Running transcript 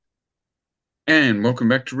And welcome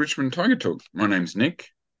back to Richmond Tiger Talk. My name's Nick.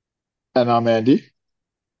 And I'm Andy.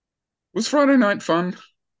 Was Friday night fun?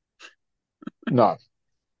 No.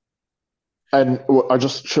 And I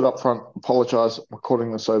just should up front apologize.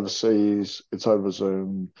 Recording this overseas, it's over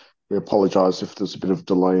Zoom. We apologize if there's a bit of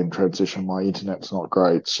delay in transition. My internet's not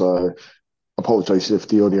great. So apologies if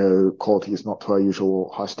the audio quality is not to our usual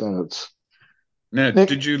high standards. Now,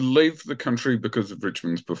 did Nick, you leave the country because of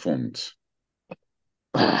Richmond's performance?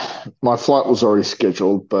 my flight was already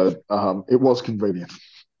scheduled, but it was convenient.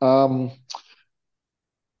 Um,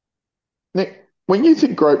 Nick, when you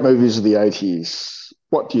think great movies of the 80s,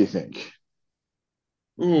 what do you think?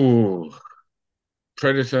 Ooh,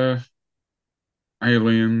 Predator,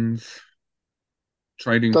 Aliens,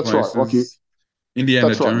 Trading That's right, Rocky. Places, Indiana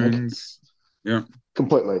That's right, Nick. Jones. Yeah.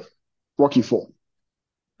 Completely. Rocky 4.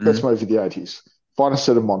 Best Mm. movie of the 80s, finest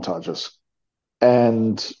set of montages.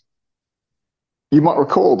 And you might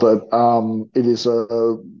recall that it is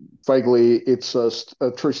a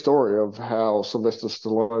true story of how Sylvester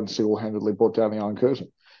Stallone single-handedly brought down the Iron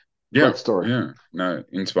Curtain. Yeah. Great story. Yeah. No,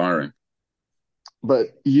 inspiring. But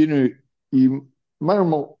you may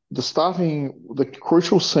remember the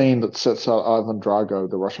crucial scene that sets out Ivan Drago,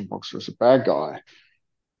 the Russian boxer, as a bad guy,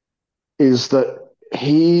 is that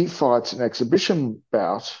he fights an exhibition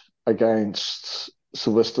bout against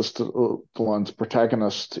Sylvester Stallone's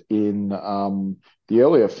protagonist in the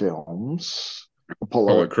earlier films,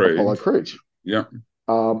 Apollo Apollo Creed. Creed, Yeah.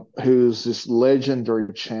 who's this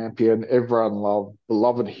legendary champion, everyone loved,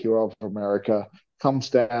 beloved hero of America, comes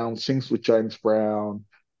down, sings with James Brown,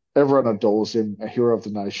 everyone adores him, a hero of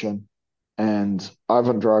the nation, and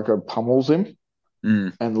Ivan Drago pummels him.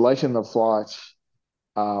 Mm. And late in the fight,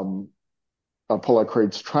 um, Apollo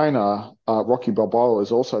Creed's trainer, Rocky Balboa,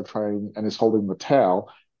 is also training and is holding the towel.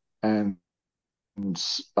 And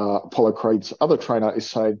Apollo Creed's other trainer is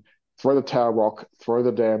saying, throw the towel, Rock, throw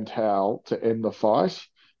the damn towel to end the fight,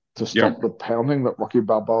 to Yeah. stop the pounding that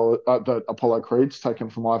that Apollo Creed's taken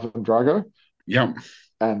from Ivan Drago. Yeah.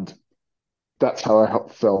 And that's how I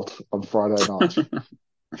felt on Friday night.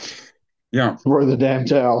 Yeah. Throw the damn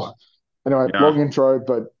towel. Anyway, Yeah. long intro,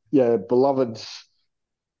 but yeah, beloved,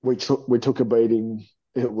 we took a beating.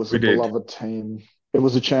 It was We a did. beloved team. It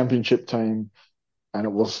was a championship team, and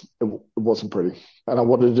it wasn't pretty. And I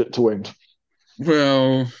wanted it to end.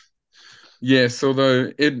 Well, yes,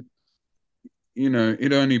 although it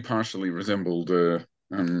only partially resembled a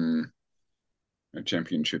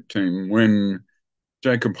championship team. When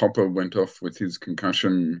Jacob Hopper went off with his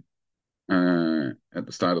concussion at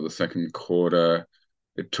the start of the second quarter,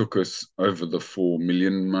 it took us over the $4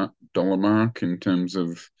 million mark in terms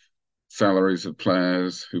of salaries of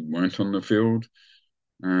players who weren't on the field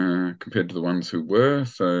compared to the ones who were.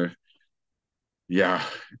 So, yeah,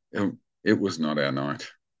 it was not our night.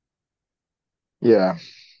 Yeah,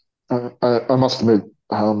 I must admit,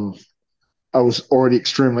 I was already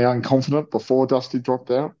extremely unconfident before Dusty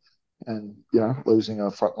dropped out, and losing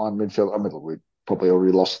a frontline midfielder. I mean, we probably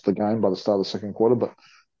already lost the game by the start of the second quarter, but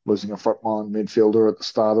losing a frontline midfielder at the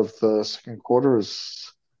start of the second quarter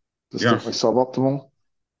is Yeah, distinctly suboptimal.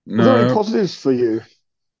 Were there any no. positives for you?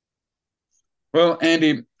 Well,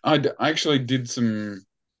 Andy, I actually did some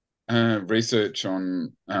research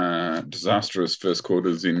on disastrous first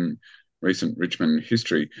quarters in recent Richmond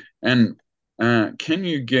history. And can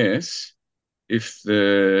you guess if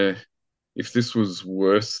the if this was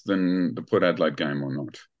worse than the Port Adelaide game or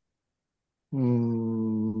not?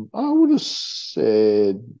 I would have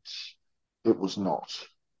said it was not.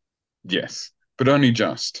 Yes, but only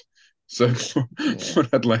just. So Yeah. Port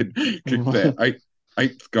Adelaide kicked their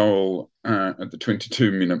eighth goal at the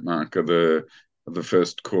 22-minute mark of the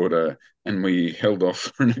first quarter, and we held off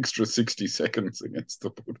for an extra 60 seconds against the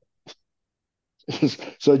Bulldogs.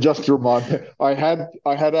 So just to remind me, I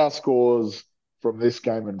had our scores from this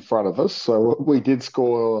game in front of us. So we did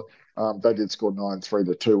score. They did score 9-3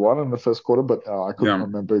 to 2-1 in the first quarter, but I couldn't Yeah,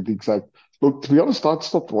 remember the exact. Look, to be honest, I'd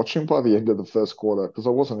stopped watching by the end of the first quarter because I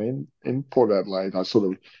wasn't in Port Adelaide.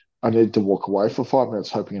 I needed to walk away for 5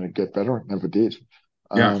 minutes, hoping it'd get better. It never did.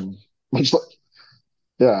 yeah, Um, it's like,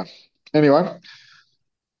 yeah. Anyway,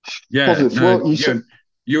 yeah. positives. No, Well, you yeah. said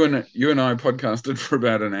You and I podcasted for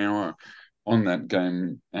about an hour on that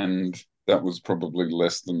game, and that was probably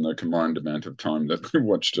less than the combined amount of time that we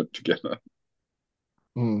watched it together.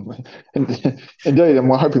 Mm. Indeed, and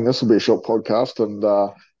we're hoping this will be a short podcast. And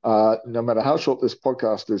no matter how short this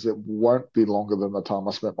podcast is, it won't be longer than the time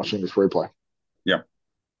I spent watching this replay. Yeah,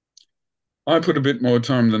 I put a bit more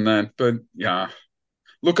time than that, but yeah.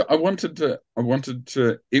 Look, I wanted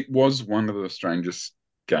to. It was one of the strangest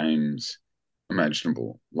games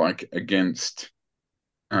imaginable, like against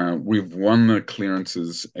we've won the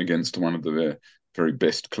clearances against one of the very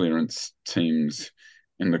best clearance teams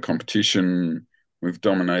in the competition. We've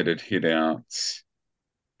dominated hitouts,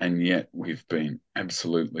 and yet we've been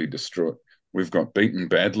absolutely destroyed. We've got beaten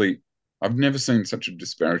badly. I've never seen such a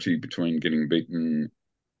disparity between getting beaten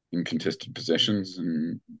in contested possessions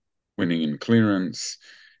and winning in clearance,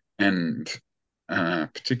 and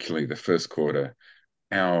particularly the first quarter,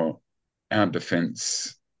 our our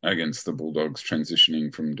defense against the Bulldogs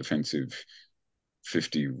transitioning from defensive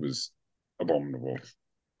 50 was abominable.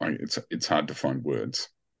 Like it's hard to find words.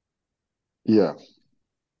 Yeah,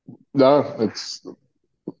 no, it's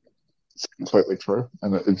completely true,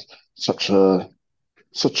 and it's such a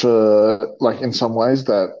like in some ways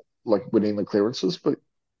that like winning the clearances, but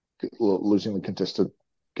losing the contested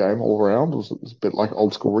game all around was a bit like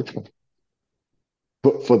old school Richmond,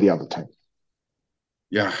 but for the other team.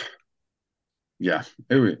 Yeah, yeah,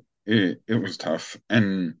 it was tough,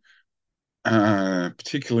 and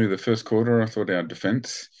particularly the first quarter, I thought our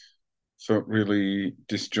defense felt really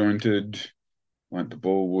disjointed. Like the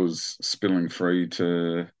ball was spilling free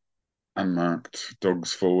to unmarked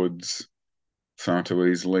dogs forwards far too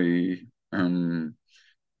easily.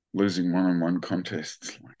 Losing one-on-one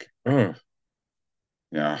contests, like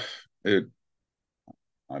yeah, it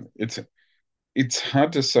it's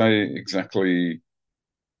hard to say exactly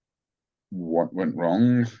what went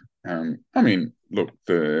wrong. I mean, look,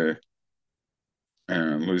 the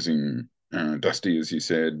losing Dusty, as you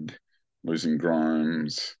said, losing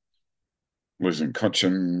Grimes, losing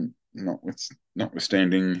Cochin,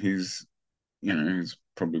 notwithstanding he's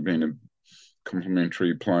probably been a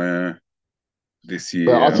complimentary player this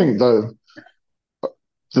But I year. think the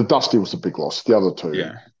Dusty was a big loss. The other two,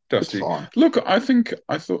 Yeah, it's Dusty. fine. Look, I thought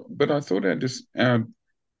I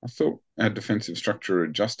thought our defensive structure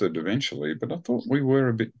adjusted eventually, but I thought we were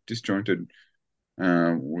a bit disjointed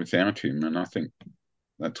without him, and I think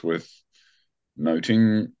that's worth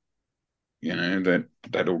noting. That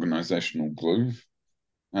organisational glue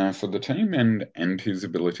for the team and his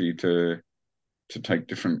ability to take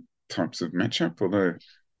different types of matchup. Although,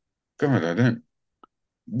 God, I don't.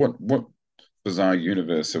 What bizarre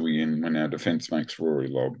universe are we in when our defence makes Rory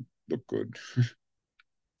Lobb look good?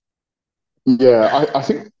 Yeah, I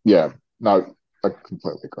think yeah, no, I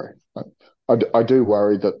completely agree. I do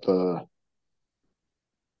worry that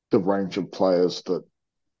the range of players that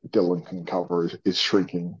Dylan can cover is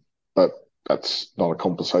shrinking, but that's not a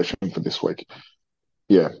conversation for this week.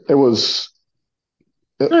 Yeah, it was.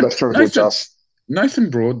 No, They're trying to Nathan adjust. Nathan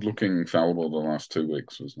Broad looking fallible the last 2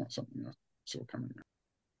 weeks was not something I saw coming.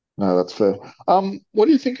 No, that's fair. What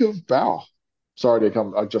do you think of Bauer? Sorry to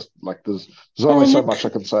come. I just like there's Oh, only so look, much I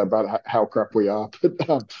can say about how crap we are,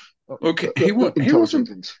 but look, he was intelligent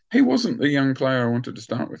things. he wasn't the young player I wanted to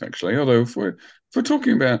start with actually. Although if we're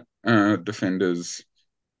talking about defenders,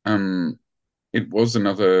 um, it was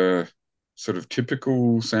another sort of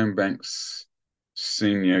typical Sam Banks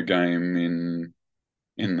senior game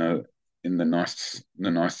in the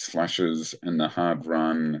nice flashes and the hard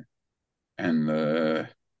run and the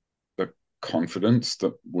confidence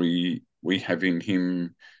that we have in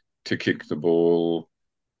him to kick the ball,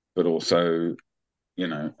 but also,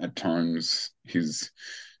 at times his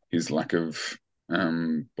lack of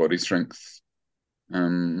body strength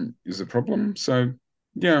is a problem. So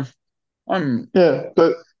yeah, I'm Yeah,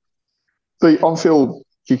 but the on-field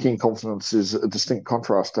kicking confidence is a distinct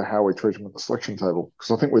contrast to how we treat him at the selection table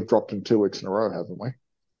because I think we've dropped him 2 weeks in a row, haven't we?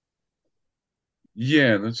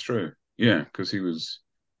 yeah, that's true. Yeah, because he was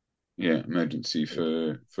emergency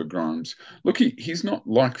for Grimes. Look, he's not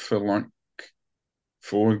like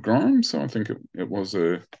for Grimes, so I think it was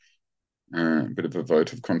a bit of a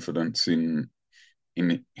vote of confidence in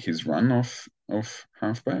his run off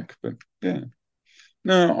halfback. But yeah,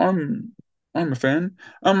 no, I'm a fan.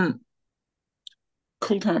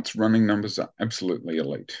 Coulthard's running numbers are absolutely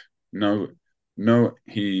elite. No, no,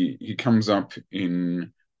 he comes up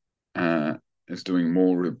in uh, as doing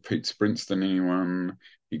more repeat sprints than anyone.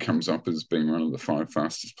 He comes up as being one of the five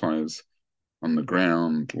fastest players on the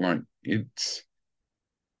ground. Like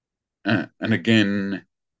and again,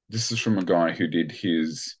 this is from a guy who did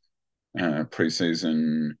his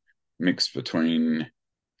preseason mix between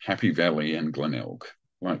Happy Valley and Glenelg.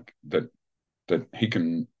 Like that he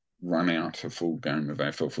can run out a full game of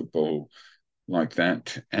AFL football like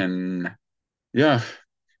that. And yeah,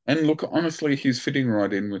 and look, honestly, he's fitting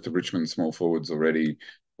right in with the Richmond small forwards already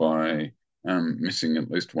by missing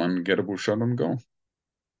at least one gettable shot on goal.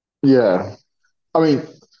 Yeah, I mean,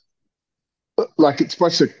 like it's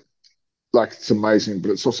basically like it's amazing,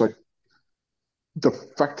 but it's also the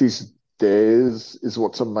fact he's Stairs is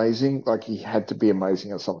what's amazing. Like he had to be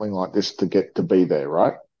amazing at something like this to get to be there,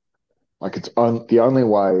 right? Like the only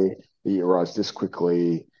way that you rise this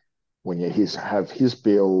quickly when you have his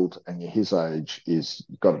build and you're his age is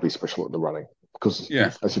you've got to be special at the running because,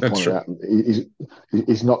 Yeah, as you that's pointed true. out,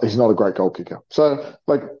 he's not a great goal kicker. So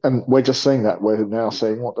like, and we're just seeing that. We're now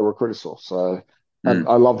seeing what the recruiters saw. So, and Mm.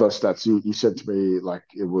 I love those stats. You said to me like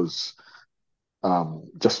it was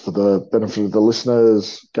just for the benefit of the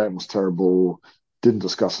listeners, game was terrible. Didn't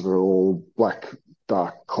discuss it at all. Black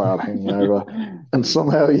dark cloud hanging over, and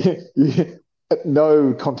somehow at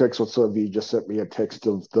no context whatsoever, you just sent me a text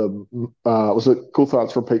of the was it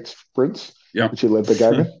Coulthard's repeat sprints, Yep. which he led the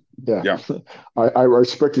game in. Yeah, Yep. I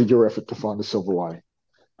respected your effort to find a silver way.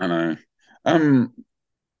 I know. Um,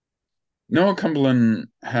 Noah Cumberland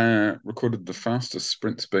recorded the fastest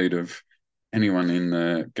sprint speed of anyone in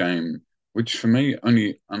the game, which for me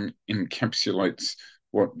only encapsulates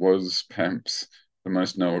what was perhaps the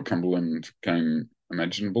most Noah Cumberland game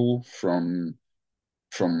imaginable, from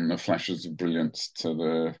the flashes of brilliance to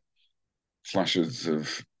the flashes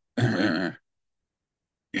of head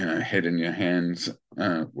in your hands.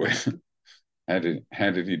 Where, how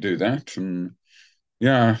did he do that? And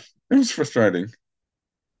yeah, it was frustrating.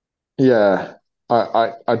 Yeah,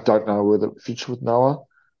 I don't know whether the future with Noah.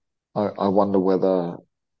 I wonder whether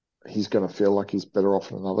he's going to feel like he's better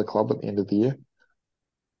off in another club at the end of the year.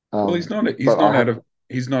 Well, he's not he's But not I out have of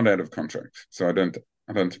he's not out of contract, so I don't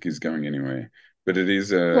think he's going anywhere. But it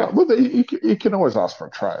is no. a Well, you can always ask for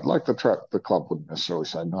a trade. Like the club wouldn't necessarily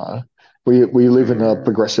say no. We live in a uh,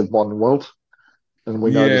 progressive modern world, and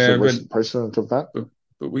we know there's a yeah, but recent precedent of that. but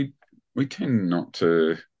but we tend not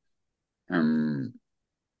to um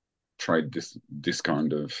trade this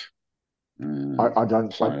kind of I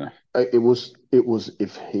don't. player. It was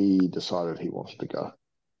if he decided he wanted to go.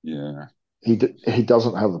 Yeah, He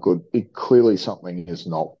doesn't have a good. Clearly, something is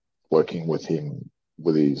not working with him.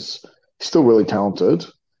 With his, he's still really talented,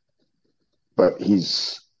 but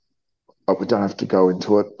we don't have to go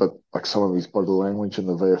into it, but like some of his body language in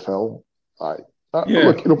the VFL, I yeah.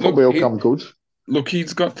 look, it'll Look, probably all come good.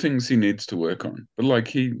 he's got things he needs to work on, but like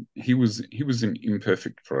he was an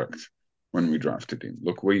imperfect product when we drafted him.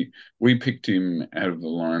 Look, we picked him out of the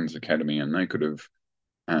Lions Academy, and they could have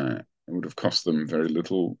it would have cost them very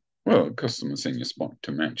little. Well, it cost them a senior spot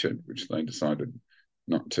to match it, which they decided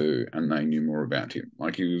not to, and they knew more about him.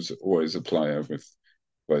 Like he was always a player with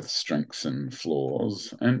both strengths and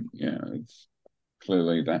flaws, and yeah, it's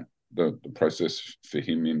clearly that the process for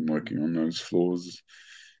him in working on those flaws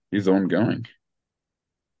is ongoing.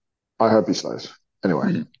 I hope he stays.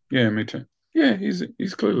 Anyway, Yeah, me too. Yeah, he's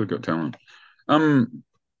clearly got talent. Um,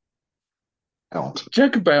 talent.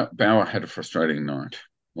 Jacob Bauer had a frustrating night.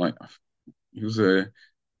 Like he was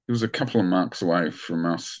a couple of marks away from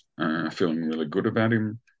us feeling really good about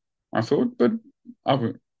him, I thought. But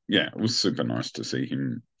yeah, it was super nice to see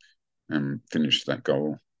him finish that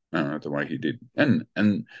goal the way he did, and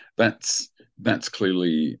that's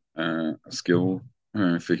clearly a skill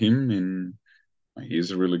for him. He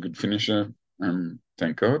is a really good finisher,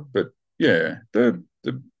 thank God. But yeah, the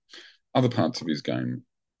other parts of his game,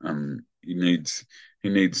 he needs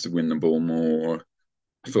to win the ball more.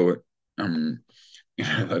 I thought,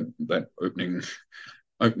 that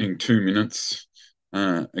opening 2 minutes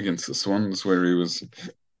against the Swans where he was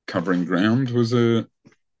covering ground was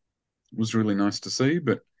really nice to see.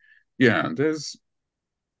 But yeah, there's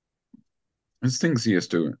things he has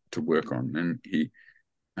to work on, and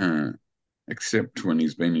uh, except when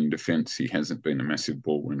he's been in defence, he hasn't been a massive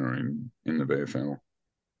ball winner in the VFL.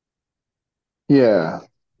 Yeah.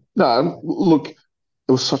 No, look,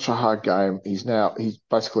 it was such a hard game. He's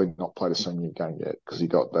basically not played a senior game yet because he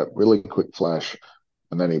got that really quick flash,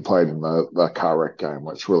 and then he played in the car wreck game,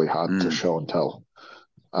 where it's really hard to Mm. show and tell.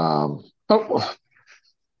 Oh,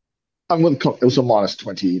 it was a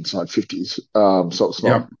 -20 inside 50s. So it's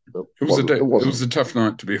not. Yep, It it was a wasn't. It it was wasn't. a tough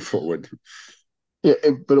night to be a forward. Yeah,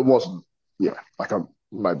 but it wasn't. Yeah, like I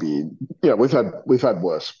maybe. Yeah, we've had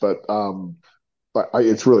worse, but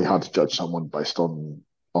it's really hard to judge someone based on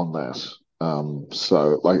that.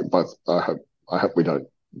 So like, but I hope we don't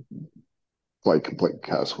play complete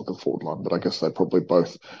chaos with the forward line. But I guess they probably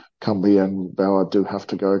both Cumbie and Bauer do have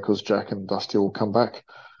to go because Jack and Dusty will come back.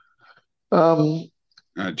 Um,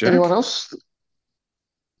 Anyone Jack, else?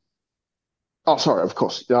 Oh, sorry, of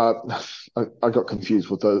course. I got confused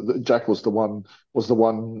with Jack was the one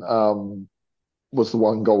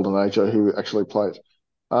golden ager who actually played.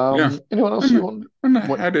 yeah, Anyone else you and want? and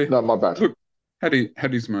What? had a No, my bad. look,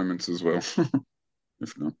 had his moments as well.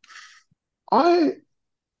 If not, I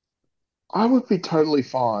I would be totally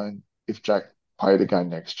fine if Jack played again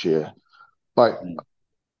next year. Like, Mm.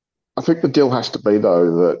 I think the deal has to be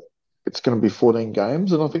though that it's going to be 14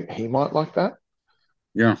 games, and I think he might like that.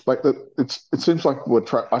 Yeah. Like that, it seems like we're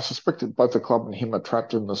trapped. I suspect that both the club and him are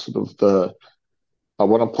trapped in the sort of the I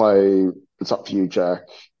want to play. It's up to you, Jack.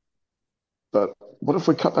 But what if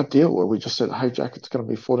we cut that deal where we just said, "Hey, Jack, it's going to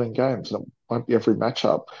be 14 games, and it won't be every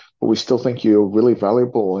matchup, but we still think you're really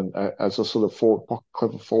valuable and as a sort of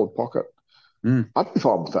clever forward pocket." Mm. I'd be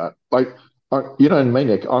fine with that. Like, you know, in me,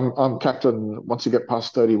 Nick, I'm captain. Once you get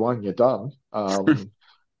past 31, you're done.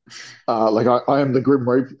 Like I am the Grim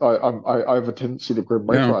Reaper. I have a tendency to Grim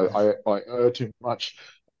Yeah. Reaper. I err too much.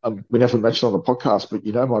 We never mentioned on the podcast, but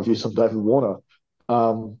you know my views on David Warner.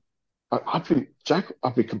 Um, I'd be Jack.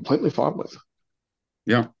 I'd be completely fine with.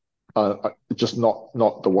 Yeah. Just not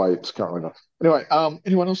the way it's currently done. Anyway,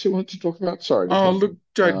 anyone else you wanted to talk about? Sorry, Nick. Oh, look,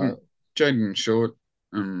 Uh, Jaden Short.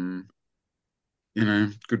 Um,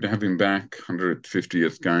 good to have him back.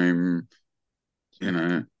 150th game.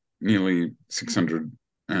 Nearly 600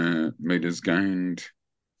 meters gained.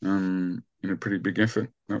 In a pretty big effort.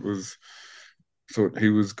 Thought he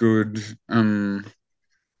was good.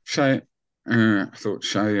 Shea, I thought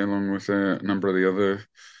Shea, along with a number of the other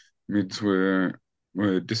mids, were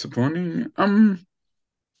disappointing.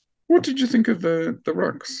 What did you think of the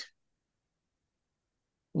rucks?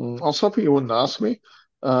 I was hoping you wouldn't ask me,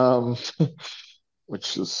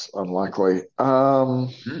 which is unlikely.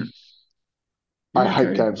 Mm, I you hate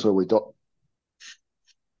okay? games where we do.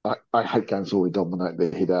 I hate games where we dominate the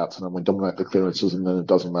hit outs and then we dominate the clearances and then it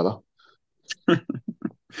doesn't matter.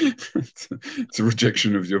 It's a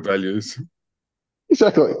rejection of your values.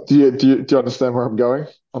 Exactly. Do you understand where I'm going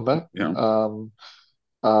on that? Yeah.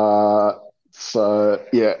 Uh, so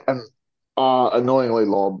yeah, and annoyingly,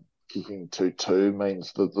 Lob kicking 2-2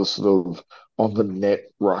 means that the sort of on the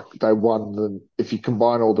net ruck they won the. If you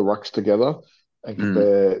combine all the rucks together and Mm,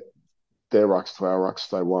 compare their rucks to our rucks,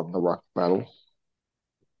 they won the ruck battle.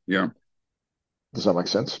 yeah. Does that make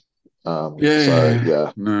sense? So Yeah.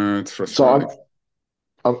 yeah, No, it's so frustrating.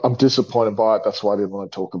 I'm disappointed by it. That's why I didn't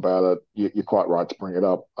want to talk about it. You're quite right to bring it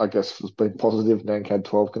up. I guess it's been positive. Nank had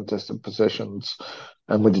 12 contested possessions,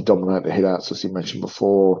 and we did dominate the hit-outs, as you mentioned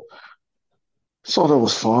before. Soto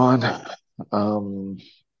was fine. Um,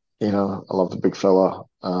 I love the big fella.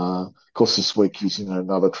 Of course, this week he's in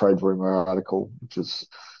another trade rumor article, which is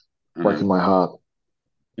Uh, breaking my heart.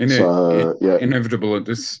 in So yeah, Inevitable at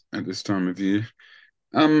this time of year.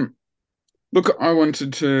 Um, Look, I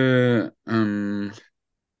wanted to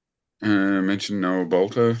mention Noah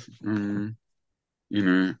Bolter. You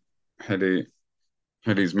know, had a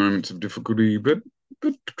had his moments of difficulty, but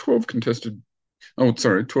 12 contested. Oh,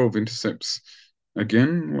 sorry, 12 intercepts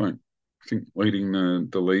again. Like I think leading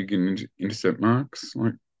the league in intercept marks.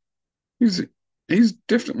 Like he's he's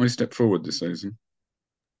definitely stepped forward this season.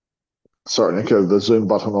 sorry, Nico, the Zoom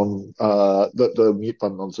button on the mute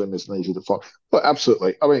button on Zoom isn't easy to find. But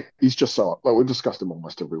absolutely, I mean, he's just so like we've discussed him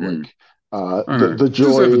almost every Mm, week. I The know, the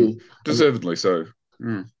joy and deservedly so.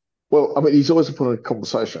 Mm, well, I mean, he's always a point of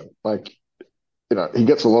conversation. Like he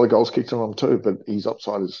gets a lot of goals kicked on him too, but his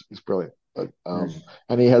upside is brilliant. mm.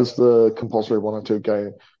 And he has the compulsory 1 or 2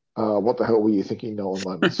 game. What the hell were you thinking? No one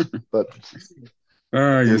moments, but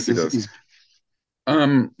Ah, he, yes, he does. he's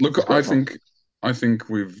Look, he's great fun. I think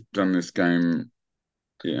we've done this game,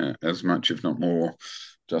 yeah, as much, if not more,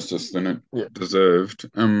 justice than it Yeah, deserved.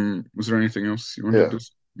 Was there anything else you wanted yeah. to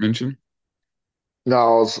mention? No,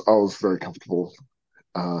 I was very comfortable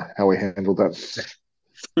how we handled that.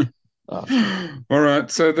 Uh, All right,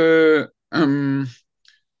 so the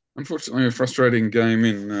unfortunately a frustrating game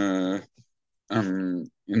in the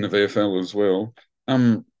VFL as well.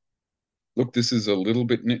 Look, this is a little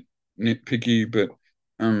bit nitpicky, but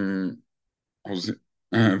um I was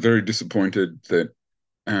very disappointed that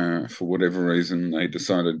for whatever reason they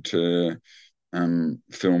decided to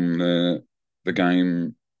film the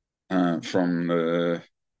game from the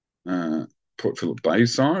Port Phillip Bay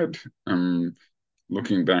side,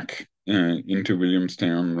 looking back into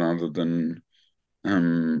Williamstown rather than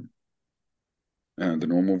um, the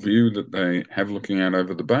normal view that they have looking out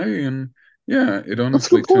over the bay. And yeah, that's a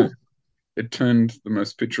good point. it turned the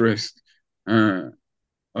most picturesque uh,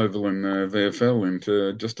 oval in the VFL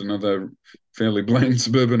into just another fairly plain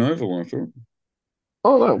suburban oval, I thought.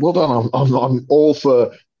 Oh no, well done. I'm all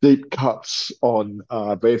for deep cuts on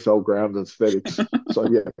VFL ground aesthetics. So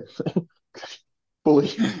yeah, fully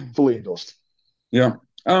fully endorsed. Yeah.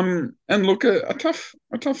 And look, a tough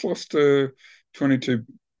loss to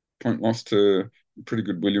 22-point loss to a pretty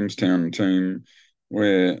good Williamstown team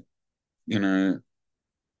where, you know,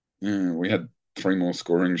 we had three more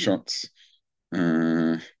scoring shots,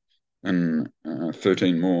 uh, and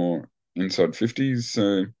 13 more. inside 50s.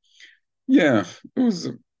 So yeah, it was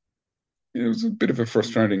a bit of a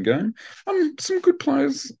frustrating game. Some good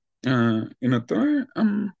players in it though.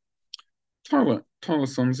 Tyler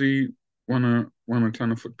Sonzi won a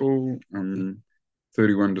ton of football.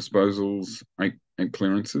 31 disposals, eight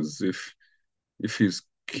clearances. If his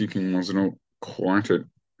kicking wasn't quite at,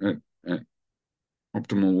 at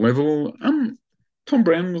optimal level. Tom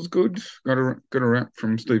Brown was good. Got a rap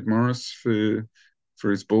from Steve Morris for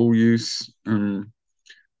his ball use.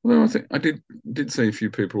 Although I think I did see a few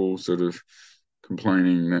people sort of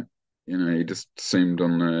complaining that he just seemed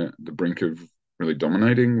on the brink of really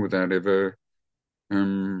dominating without ever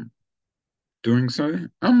um doing so.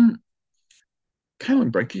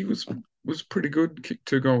 Kalen Breaky was pretty good. Kicked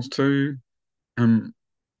two goals too. Um,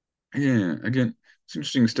 yeah. Again, it's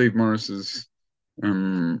interesting. Steve Morris has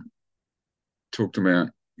um talked about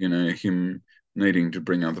him needing to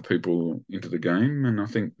bring other people into the game, and I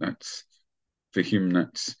think that's for him.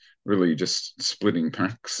 That's really just splitting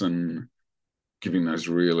packs and giving those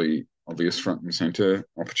really obvious front and center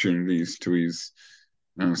opportunities to his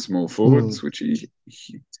small Mm. forwards, which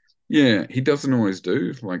yeah, he doesn't always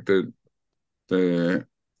do. Like the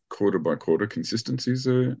quarter by quarter consistency is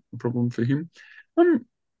a problem for him. Um,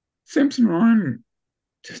 Samson Ryan,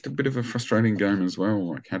 just a bit of a frustrating game as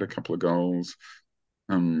well. Like had a couple of goals,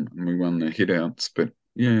 and we won the hitouts, but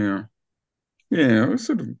yeah, yeah, it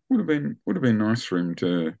sort of would have been nice for him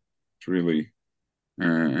to really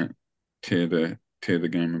uh, tear the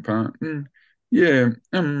game apart. And yeah,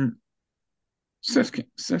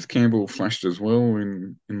 Seth Campbell flashed as well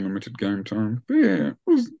in limited game time. But yeah,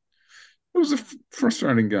 it was a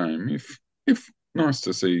frustrating game. If nice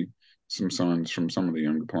to see some signs from some of the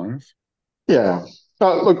younger players. Yeah.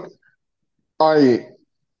 Look, I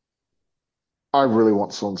I really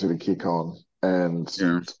want Swansea to kick on, and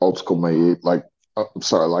Yeah. old school me, like, I'm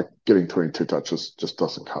sorry, like getting 22 touches just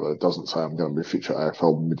doesn't cut it. It doesn't say I'm going to be a future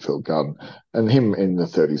AFL midfield gun, and him in the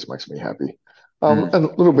 30s makes me happy. Mm, And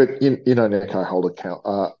a little bit, Nick,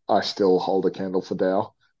 I still hold a candle for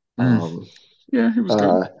Dow. mm. Um, Yeah, he was good.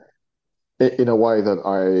 uh, in a way that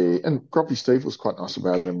and Grumpy Steve was quite nice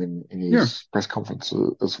about him in Yeah, his press conference.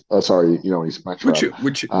 Sorry, his match which wrap.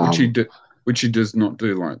 he Um, which he does not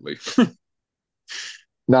do lightly.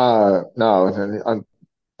 no, no,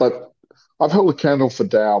 but I've held a candle for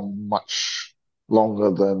Dow much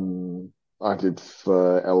longer than I did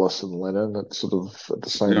for Ellis and Lennon. It's sort of at the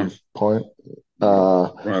Yeah, same point.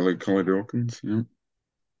 Uh, Riley Collie Dawkins. Yeah.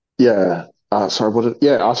 yeah. Sorry,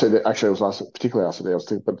 yeah, I said actually it was particularly I said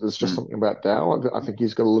too, but there's just Mm, something about Dow. I think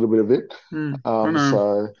he's got a little bit of it. I Um, know.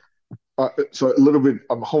 so so a little bit.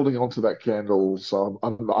 I'm holding on to that candle. So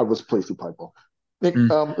I was pleased he played well. Nick,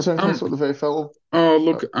 Mm. is there anything else Um. with the VFL? Oh, Uh,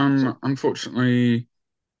 look. so, Unfortunately,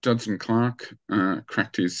 Judson Clark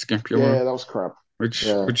cracked his scapula, yeah, that was crap. which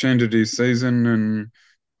Yeah. ended his season,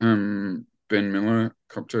 and Ben Miller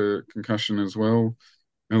copped a concussion as well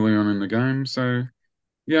early on in the game. So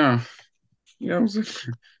yeah, yeah,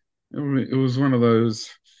 it was one of those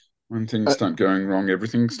when things Uh, start going wrong,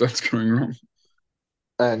 everything starts going wrong.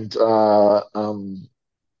 and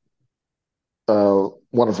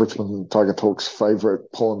one of Richmond Tiger Talk's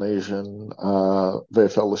favourite Polynesian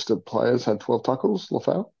VFL listed players had 12 tackles,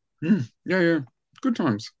 Lafau. Yeah, yeah, good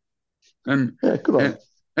times. And Yeah, good on a- him.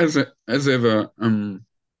 as ever,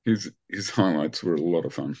 his highlights were a lot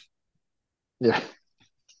of fun. Yeah.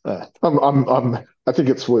 I think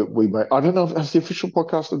it's we made. I don't know if has the official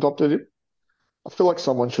podcast adopted him. I feel like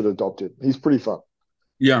someone should adopt him. He's pretty fun.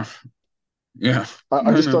 Yeah, yeah. I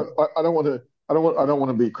No, just no, don't. I don't want to. I don't want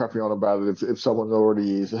to be crappy on about it if someone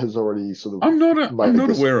has already sort of I'm made not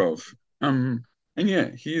this. aware of. And yeah,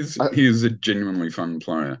 I, he is a genuinely fun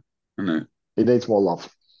player, and it he needs more love.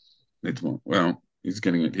 needs more. Well, he's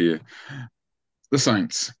getting it here. The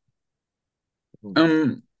Saints. Hmm.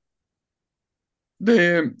 Um,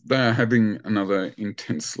 they're having another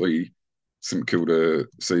intensely St Kilda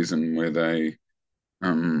season where they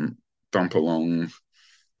bump along,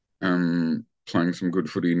 playing some good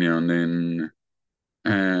footy now and then,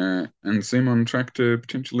 and seem on track to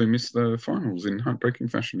potentially miss the finals in heartbreaking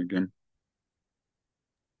fashion again.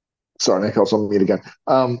 Sorry, Nick, I was on mute again.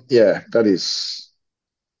 Yeah, that is.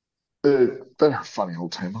 They're a funny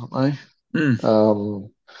old team, aren't Mm, they?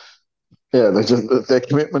 Yeah, they just their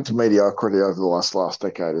commitment to mediocrity over the last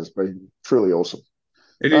decade has been truly awesome.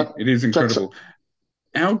 Uh, it is Jackson, incredible.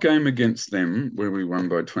 Our game against them, where we won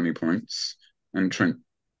by 20 points, and Trent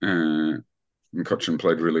and Cochin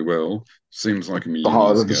played really well, seems like a the million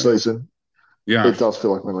highlight years of the ago. season, Yeah, it does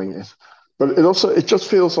feel like winning it, but it just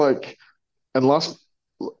feels like, and last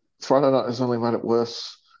Friday night has only made it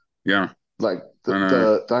worse. yeah, Like I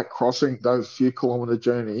know. That crossing, those few kilometer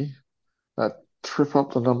journey, that trip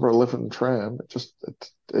up the number 11 tram, it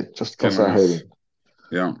It's just got killing our head us. in.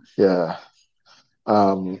 Yeah. Yeah.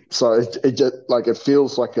 So it just like it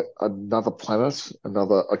feels like another planet,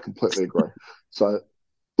 another. I completely agree. So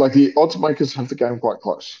like the odds makers have the game quite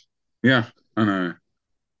close, Yeah, I know.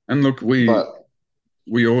 And look, we but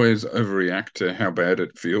we always overreact to how bad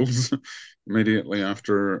it feels immediately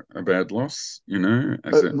after a bad loss, uh,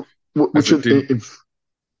 as which it is did if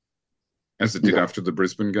yeah. after the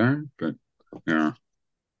Brisbane game. But yeah.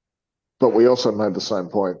 But we also made the same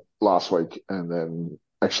point last week, and then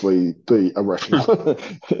actually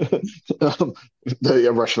um, the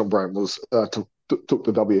irrational brain was took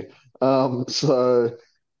the W. So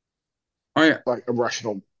I like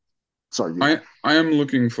irrational. Sorry, you go. I am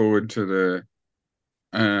looking forward to the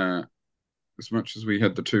as much as we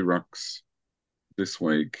had the two rucks this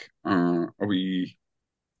week,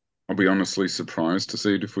 I'll be honestly surprised to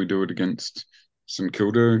see it if we do it against St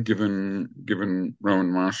Kilda, given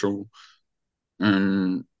Rowan Marshall,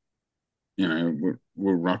 um, we'll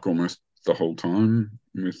ruck almost the whole time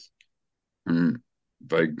with um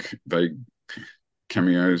vague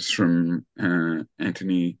cameos from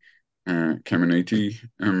Anthony Caminiti.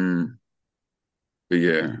 But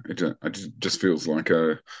yeah, it just feels like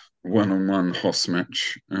a one-on-one hoss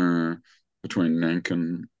match between Nank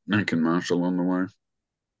and Marshall on the way.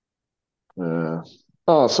 Yeah.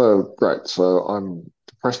 Oh, so great. So I'm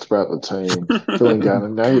depressed about the team, feeling down,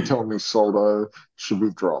 and now you're telling me Soldo should be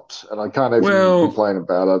dropped, and I can't even Well, complain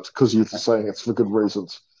about it because you're saying it's for good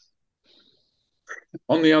reasons.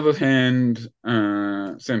 on the other hand,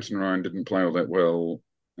 Samson Ryan didn't play all that well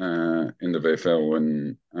in the VFL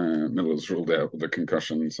when Miller's ruled out with a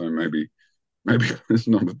concussion, so maybe there's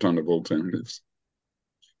not a ton of alternatives.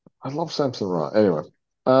 I love Samson Wright. Anyway,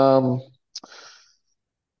 um,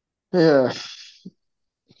 yeah.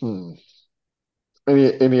 Hmm.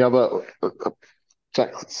 Any other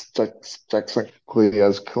Jack Jack Jackson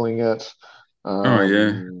Clear's killing it? Oh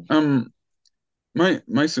yeah. Um,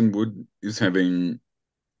 Mason Wood is having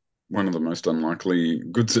one of the most unlikely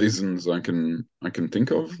good seasons I can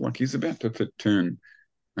think of. Like he's about to turn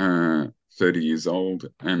 30 years old,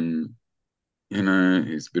 and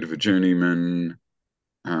he's a bit of a journeyman.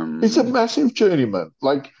 he's a Um, massive journeyman.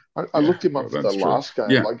 Like I yeah, looked him well, up for the that's true. last game.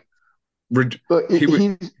 Yeah, Like Rid- but he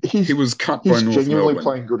w he he's was cut by he's North genuinely Melbourne.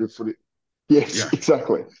 playing good at footy. Yes, Yeah,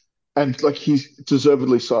 exactly. And like he's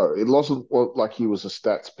deservedly so. It wasn't like he was a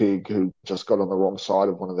stats pig who just got on the wrong side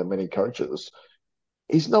of one of their many coaches.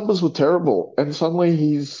 His numbers were terrible, and suddenly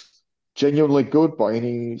he's genuinely good by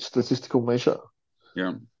any statistical measure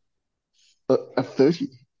yeah, at 30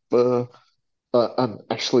 for and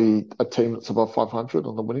actually a team that's above 500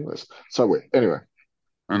 on the winning list. So weird. Anyway,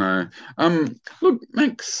 I know. Look,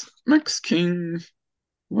 Max King,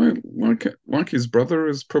 like his brother,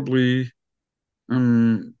 has probably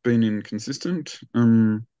been inconsistent.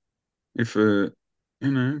 If you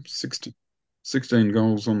know, 16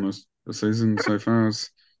 goals on the season so far is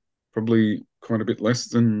probably quite a bit less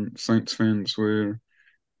than Saints fans were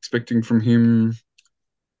expecting from him.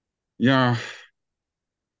 Yeah,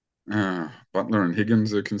 Butler and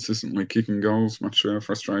Higgins are consistently kicking goals, much to our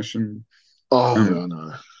frustration. oh Um,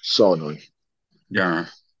 no, so annoying. yeah,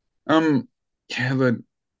 um, yeah,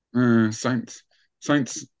 the Saints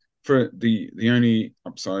for the only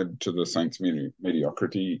upside to the Saints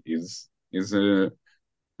mediocrity is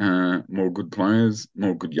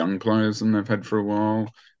more good young players than they've had for a while,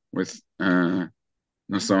 with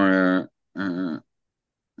Nasiah,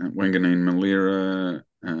 Wanganeen Malira,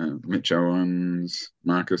 Mitch Owens,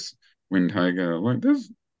 Marcus Windhager. Like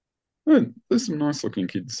there's some nice looking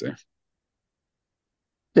kids there.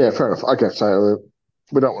 Yeah, fair enough. Okay, so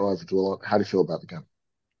we don't want to overdwell on it. How do you feel about the game?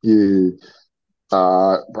 You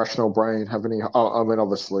rational brain have any? I mean,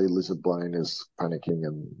 obviously, lizard brain is panicking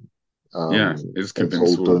and Yeah, is it's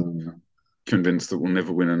all convinced doom. that we'll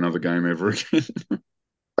never win another game ever again.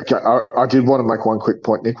 Okay, I did want to make one quick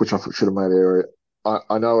point, Nick, which I should have made earlier.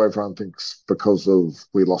 I know everyone thinks because of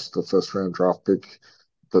we lost the first round draft pick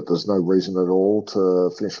that there's no reason at all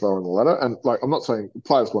to finish lower on the ladder. And like, I'm not saying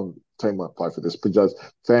players won't team won't play for this, but just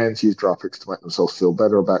fans use draft picks to make themselves feel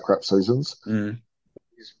better about crap seasons. Mm,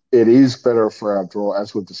 It is better for our draw,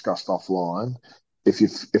 as we've discussed offline.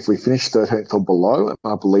 If we finish 13th or below, and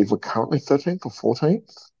I believe we're currently 13th or 14th.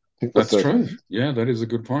 I think we're that's true. 13th. Yeah, that is a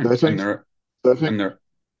good point. 13th, And 13th, there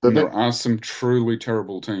and 13th. there are some truly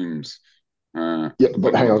terrible teams Yeah, at the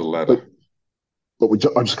but bottom hang of on. the ladder.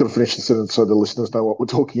 I'm just going to finish the sentence so the listeners know what we're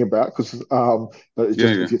talking about. Because but it's Yeah,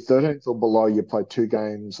 just yeah. if you're 13th or below, you play two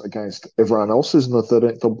games against everyone else who's in the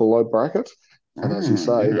 13th or below bracket. And as you Oh,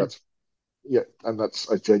 say, yeah. yeah, and that's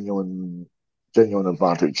a genuine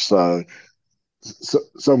advantage. So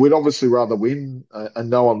we'd obviously rather win, and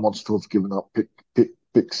no one wants to have given up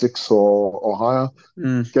pick six or higher.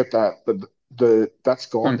 Mm, Get that, but that's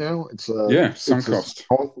gone sunk, now. yeah, sunk It's a cost.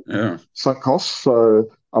 Yeah. sunk cost. So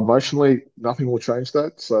emotionally, nothing will change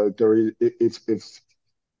that. So there is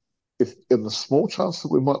if in the small chance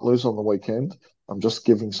that we might lose on the weekend, I'm just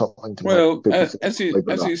giving something to make Well, people feel slightly as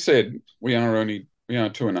better. you said, we are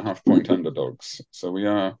 2.5 point underdogs, so we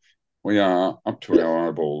are up to our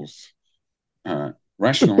eyeballs.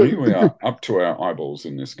 Rationally, we are up to our eyeballs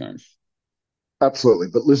in this game. Absolutely,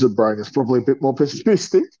 but lizard brain is probably a bit more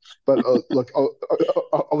pessimistic. But look,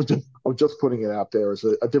 I was just putting it out there as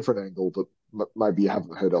a different angle that maybe you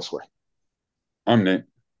haven't heard elsewhere. I'm Nick.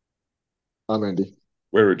 I'm Andy.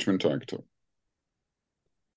 We're Richmond Tiger Talk.